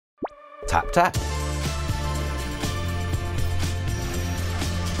Tap, tap.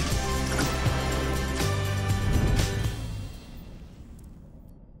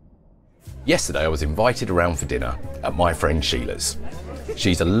 Yesterday I was invited around for dinner at my friend Sheila's.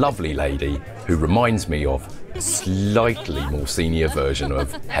 She's a lovely lady who reminds me of a slightly more senior version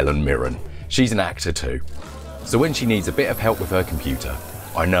of Helen Mirren. She's an actor too. So when she needs a bit of help with her computer,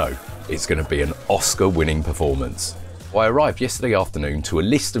 I know it's going to be an Oscar-winning performance. I arrived yesterday afternoon to a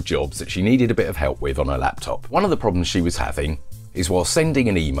list of jobs that she needed a bit of help with on her laptop. One of the problems she was having is while sending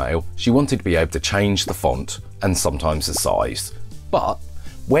an email, she wanted to be able to change the font and sometimes the size. But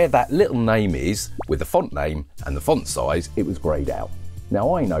where that little name is, with the font name and the font size, it was greyed out.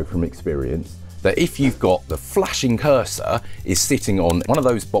 Now I know from experience that if you've got the flashing cursor is sitting on one of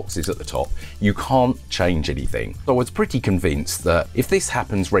those boxes at the top, you can't change anything. So I was pretty convinced that if this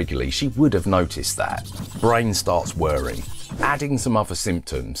happens regularly, she would have noticed that. Brain starts whirring, adding some other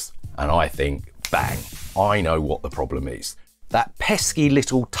symptoms, and I think, bang, I know what the problem is. That pesky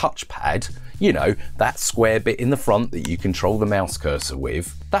little touchpad, you know, that square bit in the front that you control the mouse cursor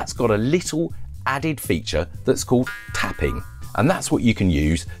with, that's got a little added feature that's called tapping. And that's what you can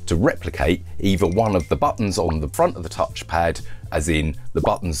use to replicate either one of the buttons on the front of the touchpad, as in the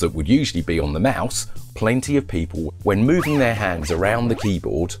buttons that would usually be on the mouse. Plenty of people, when moving their hands around the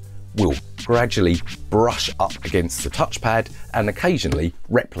keyboard, will gradually brush up against the touchpad and occasionally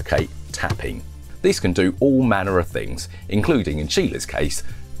replicate tapping. This can do all manner of things, including, in Sheila's case,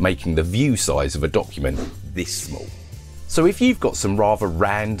 making the view size of a document this small. So if you've got some rather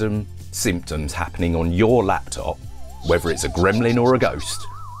random symptoms happening on your laptop, whether it's a gremlin or a ghost,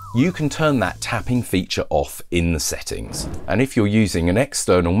 you can turn that tapping feature off in the settings. And if you're using an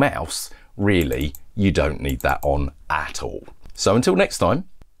external mouse, really, you don't need that on at all. So until next time,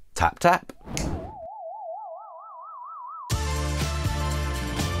 tap tap.